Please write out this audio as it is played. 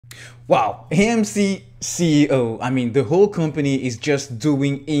Wow, AMC CEO, I mean, the whole company is just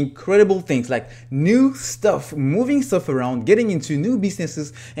doing incredible things like new stuff, moving stuff around, getting into new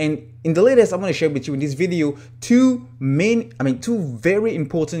businesses. And in the latest, I want to share with you in this video two very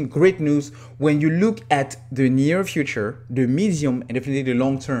important great news when you look at the near future, the medium, and definitely the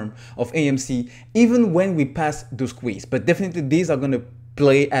long term of AMC, even when we pass the squeeze. But definitely these are going to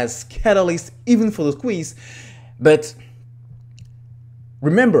play as catalysts even for the squeeze. But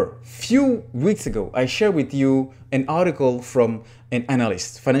remember, few weeks ago, I shared with you an article from an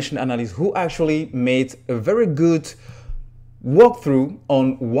analyst, financial analyst, who actually made a very good walkthrough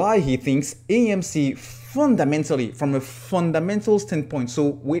on why he thinks AMC fundamentally, from a fundamental standpoint,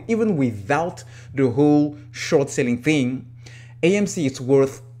 so even without the whole short selling thing, AMC is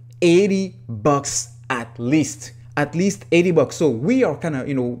worth $80 at least. At least $80. So we are kind of,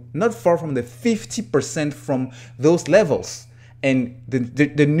 not far from the 50% from those levels. And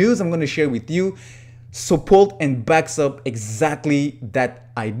the news I'm going to share with you support and backs up exactly that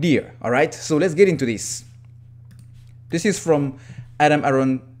idea. All right, so let's get into this. This is from Adam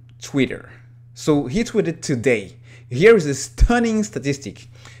Aron Twitter. So he tweeted today. Here is a stunning statistic.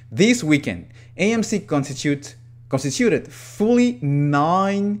 This weekend, AMC constituted fully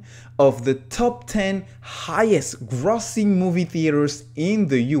 9 of the top 10 highest grossing movie theaters in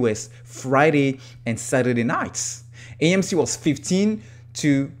the US Friday and Saturday nights. AMC was 15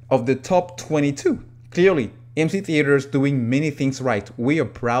 of the top 22. Clearly, AMC Theaters doing many things right. We are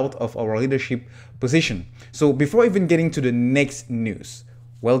proud of our leadership position. So before even getting to the next news,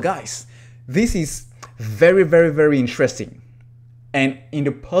 well guys, this is very, very, very interesting. And in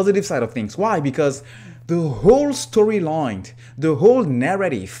the positive side of things. Why? Because the whole storyline, the whole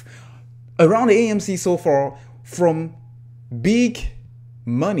narrative around AMC so far, from big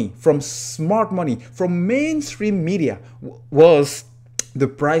money, from smart money, from mainstream media, was the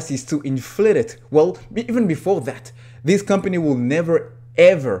price is too inflated. Well, even before that, this company will never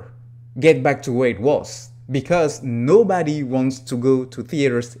ever get back to where it was because nobody wants to go to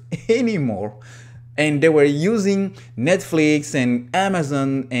theaters anymore. And they were using Netflix and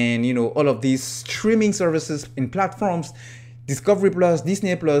Amazon and all of these streaming services and platforms, Discovery Plus,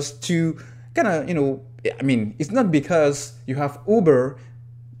 Disney Plus, to kind of it's not because you have Uber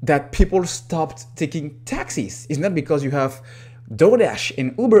that people stopped taking taxis. It's not because you have DoorDash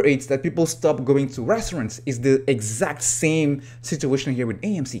and Uber Eats that people stop going to restaurants. It's the exact same situation here with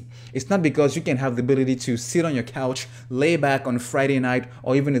AMC. It's not because you can have the ability to sit on your couch, lay back on Friday night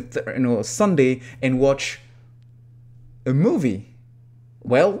or even a Sunday and watch a movie.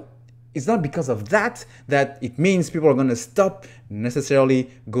 Well, it's not because of that it means people are going to stop necessarily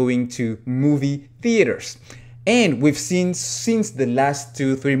going to movie theaters. And we've seen since the last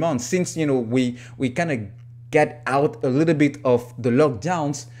 2-3 months, since we kind of get out a little bit of the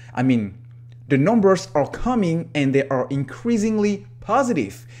lockdowns, the numbers are coming and they are increasingly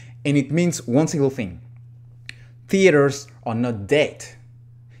positive. And it means one single thing: theaters are not dead.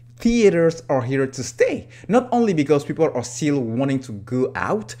 Theaters are here to stay, not only because people are still wanting to go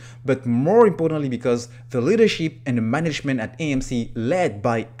out, but more importantly because the leadership and the management at AMC, led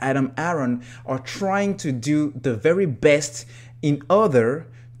by Adam Aron, are trying to do the very best in order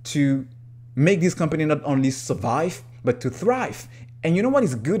to make this company not only survive, but to thrive. And you know what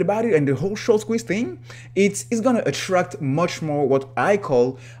is good about it and the whole short squeeze thing? It's going to attract much more what I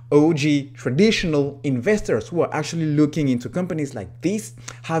call OG traditional investors who are actually looking into companies like this,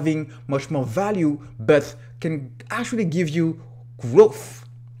 having much more value, but can actually give you growth.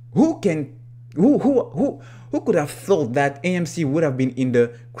 Who could have thought that AMC would have been in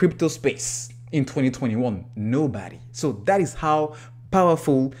the crypto space in 2021? Nobody. So that is how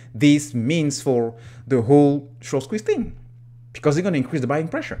powerful this means for the whole short squeeze thing, because they're going to increase the buying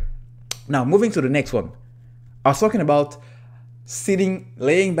pressure. Now, moving to the next one. I was talking about sitting,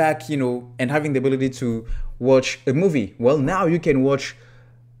 laying back, and having the ability to watch a movie. Well, now you can watch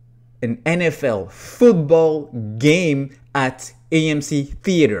an NFL football game at AMC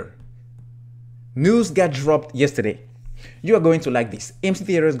Theater. News got dropped yesterday. You are going to like this. AMC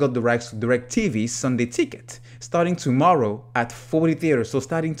Theaters got the rights to DirecTV Sunday Ticket starting tomorrow at 40 theaters. So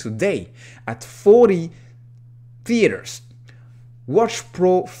starting today at 40 theaters. Watch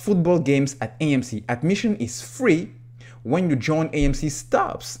pro football games at AMC. Admission is free when you join AMC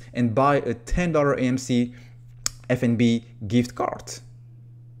Stops and buy a $10 AMC F&B gift card.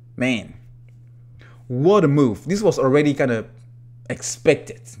 Man, what a move. This was already kind of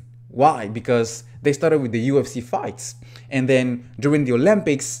expected. Why? Because they started with the UFC fights. And then during the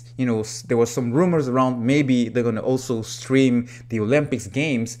Olympics, there was some rumors around maybe they're going to also stream the Olympics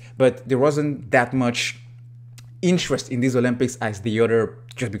games, but there wasn't that much interest in these Olympics as the other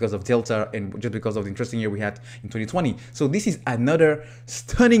just because of Delta and just because of the interesting year we had in 2020. So this is another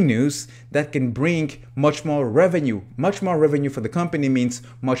stunning news that can bring much more revenue. Much more revenue for the company means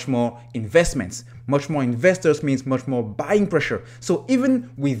much more investments. Much more investors means much more buying pressure. So even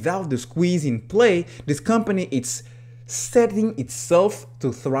without the squeeze in play, this company, it's setting itself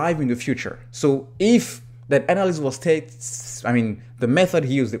to thrive in the future. So if that analyst was the method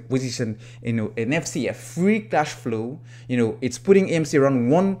he used, which is an FCF, free cash flow, it's putting AMC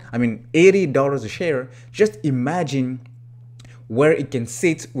around $80 a share. Just imagine where it can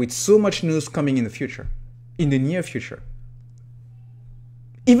sit with so much news coming in the future, in the near future,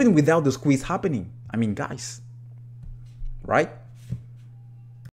 even without the squeeze happening. Guys, right?